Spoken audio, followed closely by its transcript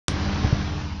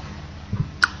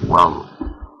Well,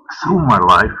 through my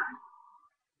life,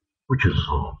 which is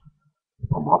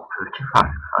about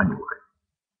 55 anyway,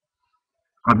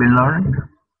 I've been learning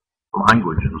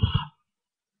languages,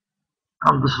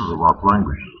 and this is about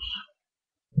languages.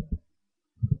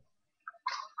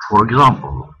 For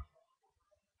example,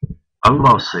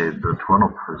 Allah said that one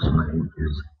of His names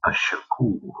is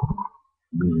Ash-Shakur,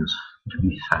 means to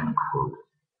be thankful,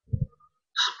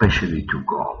 especially to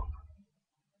God.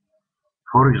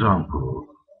 For example,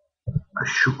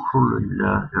 Ash-Shukru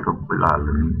Lillahi Rabbil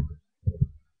Alamin,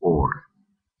 or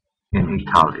in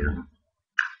Italian,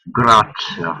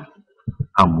 Grazie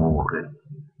Amore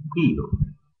Dio,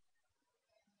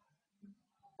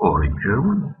 or in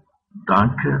German,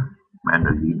 Danke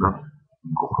meine lieber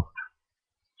Gott.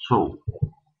 So,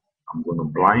 I'm going to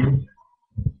blindfold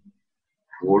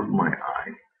my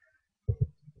eye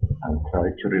and try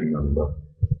to remember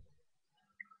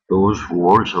those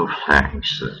words of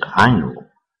thanks that I know.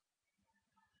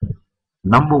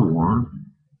 Number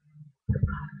one,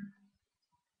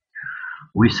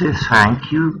 we say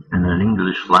thank you in an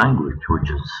English language,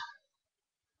 which is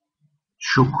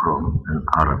shukran in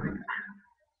Arabic.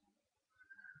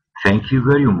 Thank you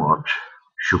very much,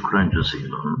 shukran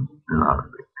jazilan in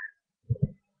Arabic.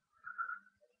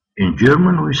 In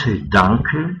German, we say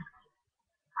danke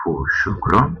for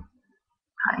shukran,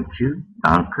 thank you,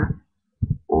 danke,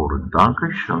 or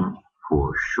dankeschön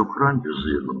for shukran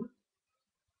jazilan.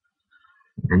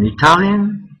 In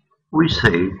Italian, we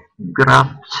say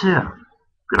grazie,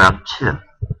 grazie.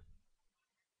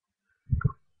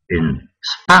 In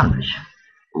Spanish,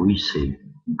 we say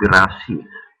gracias,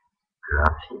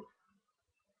 gracias.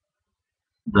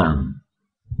 Then,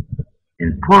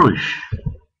 in Polish,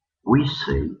 we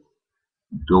say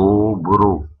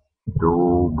dobro,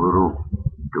 dobro,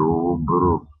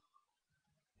 dobro.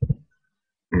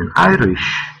 In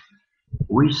Irish,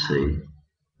 we say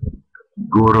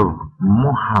Gurav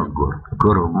Mahagor,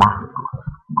 Gurav Mahagor,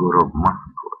 Gurav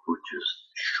Mahagor, which is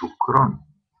shukran,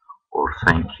 or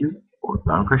thank you, or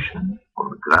dankeschön,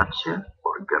 or grazie,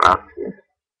 or grazie.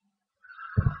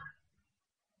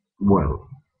 Well,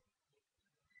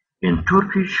 in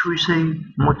Turkish we say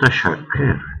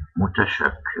mutaşakkir,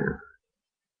 mutaşakkir.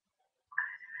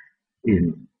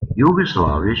 In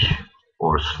Yugoslavish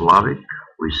or Slavic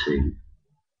we say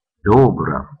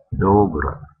dobra,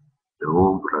 dobra,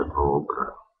 dobra, dobra.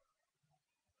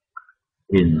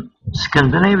 In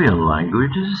Scandinavian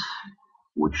languages,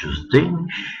 which is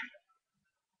Danish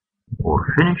or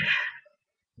Finnish,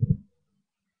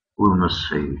 we must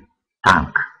say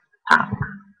tank, tank,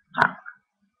 tank.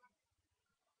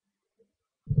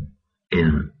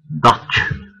 In Dutch,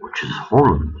 which is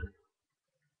Holland,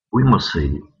 we must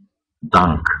say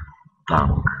dank,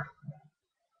 dank.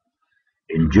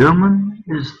 In German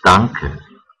is danke,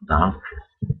 danke.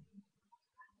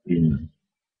 In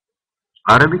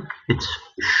Arabic, it's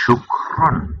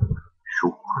shukran,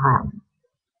 shukran.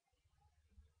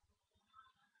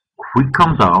 If we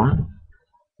come down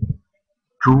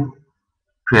to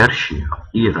Persia,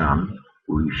 Iran,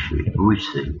 we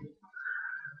say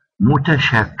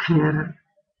mutaşakkir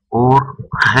or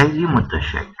khayli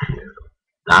mutaşakkir.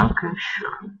 Danke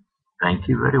schön. Thank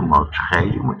you very much.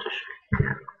 Khayli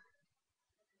mutaşakkir.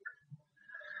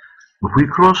 If we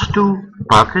cross to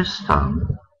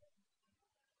Pakistan,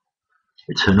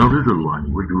 it's another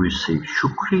language. We say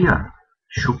shukriya,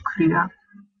 shukriya,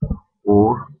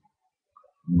 or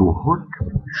बहुत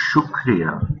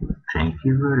शुक्रिया, thank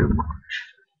you very much.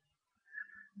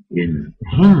 In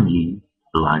Hindi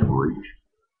language,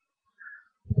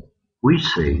 we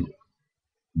say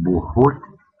बहुत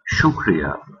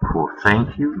शुक्रिया for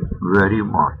thank you very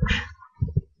much.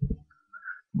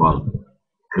 But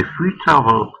if we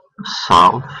travel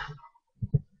south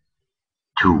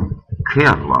to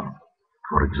Kerala,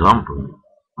 for example,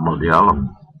 Malayalam,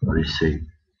 they say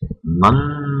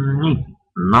Nanni,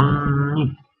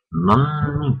 Nanni,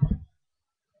 Nanni.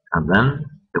 And then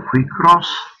if we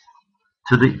cross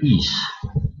to the east,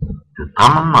 to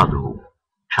Tamil Nadu,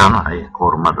 Chennai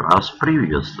or Madras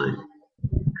previously,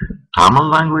 Tamil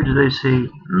language they say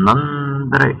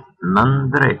Nandre,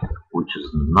 Nandre, which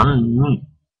is Nanni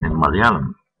in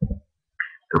Malayalam.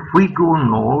 If we go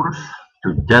north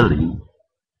to Delhi,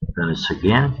 then it's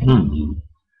again Hindi,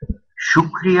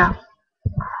 Shukriya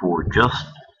for just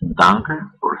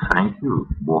danke or thank you,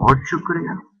 बहुत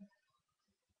शुक्रिया,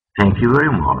 thank you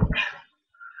very much.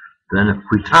 Then if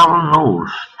we travel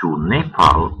north to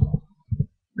Nepal,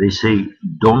 they say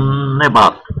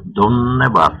Donnebat,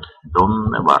 Donnebat,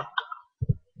 Donnebat.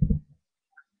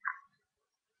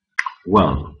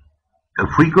 Well,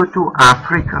 if we go to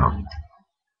Africa,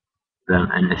 Then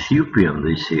in Ethiopian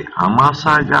they say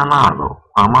Amasaganado,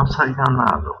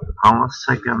 Amasaganado,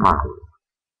 Amasaganado.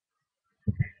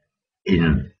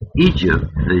 In Egypt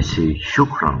they say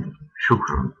Shukran,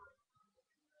 Shukran.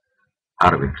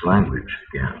 Arabic language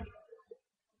again.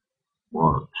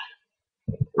 What?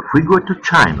 If we go to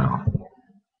China,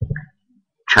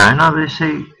 China they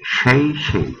say Shay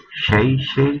Shay, Shay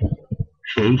Shay,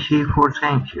 Shay Shay for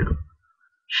thank you.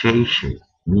 Shay Shay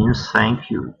means thank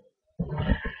you.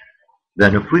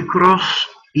 Then if we cross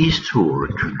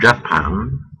eastward to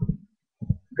Japan,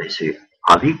 they say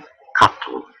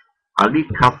Arigato,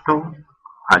 Arigato,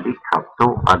 Arigato,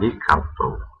 Arigato.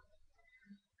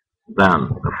 Then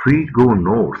if we go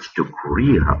north to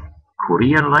Korea,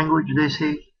 Korean language they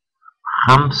say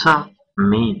Hamsa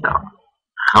Mida,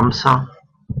 Hamsa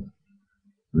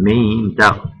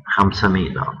Mida, Hamsa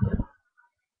Mida.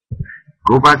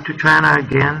 Go back to China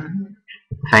again.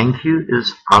 Thank you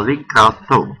is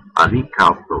Arigato,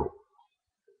 Arigato.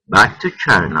 Back to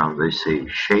China they say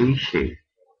Shay Shay,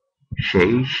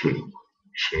 Shay Shay,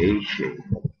 Shay Shay.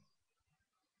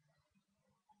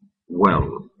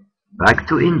 Well, back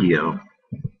to India,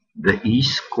 the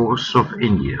east coast of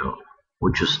India,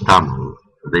 which is Tamil,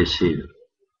 they say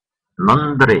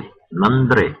Nandre,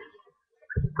 Nandre.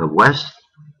 The west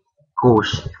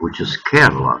coast, which is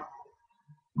Kerala,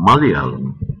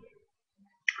 Malayalam,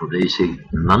 they say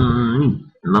Nanni,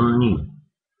 Nanni,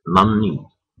 Nanni.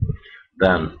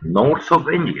 Then north of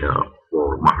India,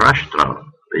 or Maharashtra,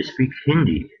 they speak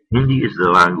Hindi. Hindi is the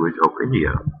language of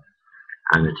India.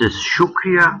 And it is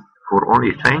Shukriya for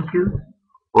only thank you,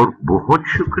 or Bahut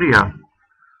Shukriya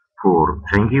for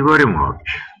thank you very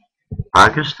much.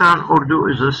 Pakistan Urdu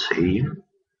is the same,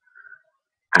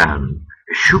 and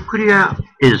Shukriya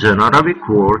is an Arabic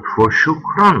word for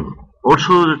Shukran.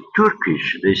 Also the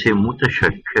Turkish, they say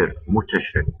Mutashakkir,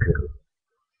 Mutashakkir.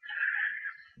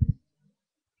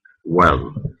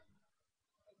 Well,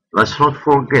 let's not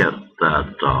forget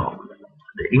that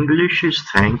the English is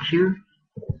thank you,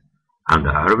 and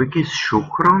the Arabic is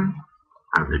Shukran,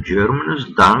 and the German is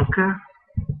Danke,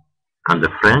 and the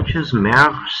French is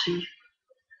Merci,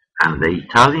 and the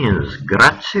Italian is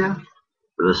Grazie,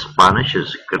 the Spanish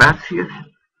is Gracias,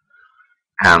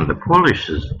 and the Polish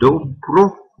is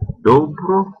Dobro,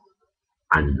 Dobro,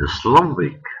 and the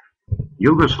Slavic,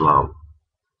 Yugoslav,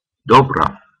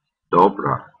 Dobra,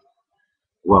 Dobra.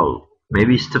 Well,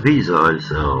 maybe Staviza is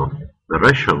the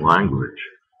Russian language,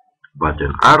 but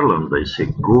in Ireland they say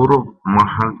Gorov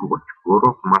Mahagut,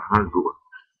 Gorov Mahagut.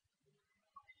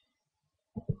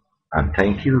 And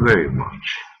thank you very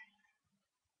much.